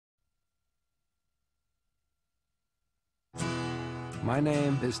My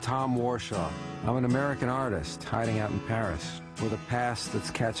name is Tom Warshaw. I'm an American artist hiding out in Paris with a past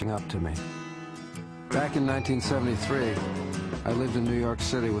that's catching up to me. Back in 1973, I lived in New York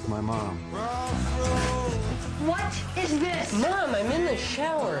City with my mom. What is this? Mom, I'm in the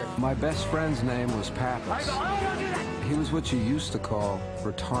shower. My best friend's name was Pappas. He was what you used to call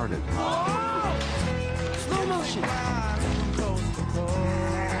retarded. Oh! Slow motion.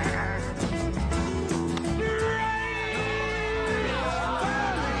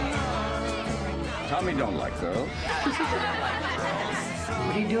 Tommy don't like girls.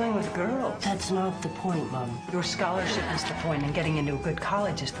 What are you doing with girls? That's not the point, Mom. Your scholarship is the point, and getting into a good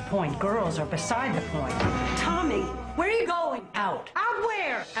college is the point. Girls are beside the point. Tommy, where are you going? Out. Out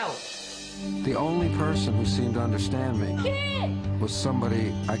where? Out. The only person who seemed to understand me Kid! was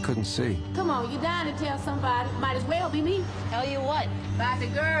somebody I couldn't see. Come on, you dying to tell somebody. Might as well be me. Tell you what? About the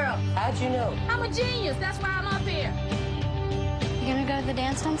girl. How'd you know? I'm a genius. That's why I'm up here. You gonna go to the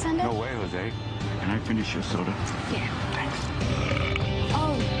dance on Sunday? No way, Jose. Can I finish your soda? Yeah, thanks.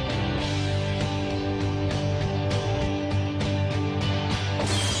 Oh.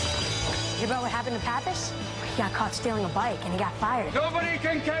 Hear about what happened to Pappas? He got caught stealing a bike and he got fired. Nobody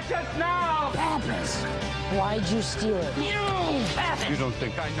can catch us now! Pappas! Why'd you steal it? You don't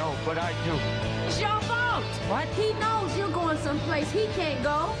think I know, but I do. It's your fault. What? He knows you're going someplace he can't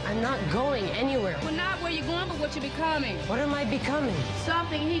go. I'm not going anywhere. Well, not where you're going, but what you're becoming. What am I becoming?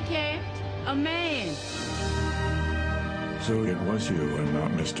 Something he can't. A man. So it was you and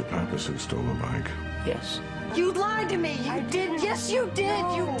not Mr. Pappas who stole the bike? Yes. You lied to me. You didn't. Yes, you did.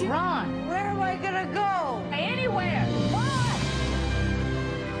 No, you did. run. Where am I gonna go? Anywhere. What?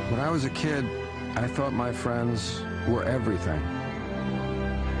 When I was a kid, I thought my friends were everything.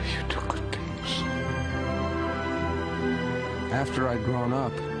 You took good things. After I'd grown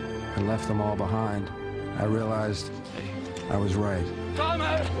up and left them all behind, I realized I was right.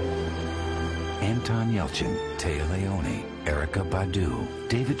 Anton Yelchin, Téa Leoni, Erykah Badu,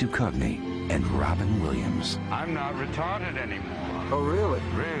 David Duchovny, and Robin Williams. I'm not retarded anymore. Oh, really?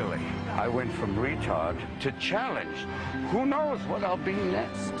 Really? I went from retard to challenged. Who knows what I'll be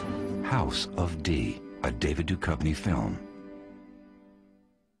next? House of D, a David Duchovny film.